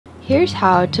Here's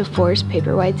how to force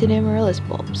Paperwhites and Amaryllis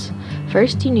bulbs.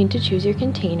 First, you need to choose your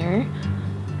container,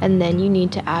 and then you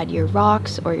need to add your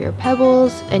rocks or your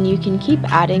pebbles, and you can keep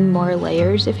adding more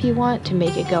layers if you want to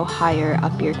make it go higher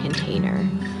up your container.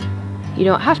 You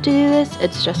don't have to do this,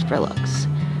 it's just for looks.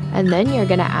 And then you're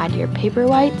gonna add your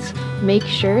Paperwhites. Make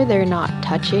sure they're not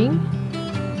touching.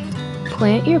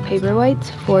 Plant your Paperwhites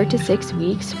 4 to 6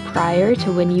 weeks prior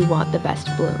to when you want the best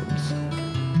blooms.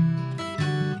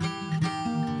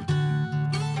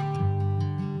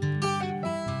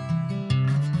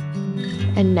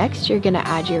 And next you're gonna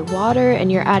add your water,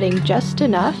 and you're adding just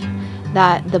enough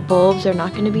that the bulbs are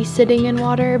not gonna be sitting in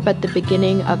water, but the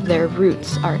beginning of their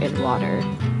roots are in water.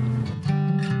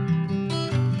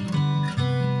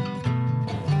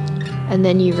 And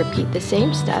then you repeat the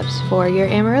same steps for your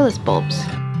amaryllis bulbs.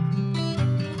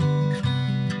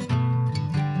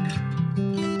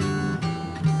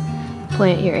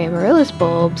 Plant your amaryllis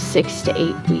bulbs 6 to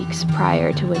 8 weeks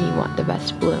prior to when you want the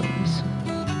best blooms.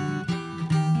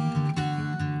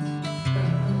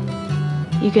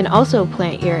 You can also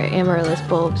plant your amaryllis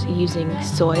bulbs using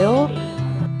soil.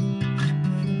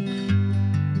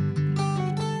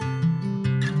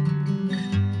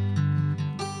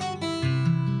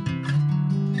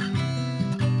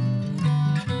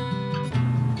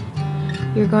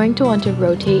 You're going to want to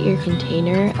rotate your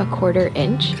container 1/4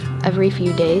 inch every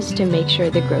few days to make sure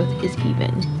the growth is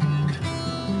even.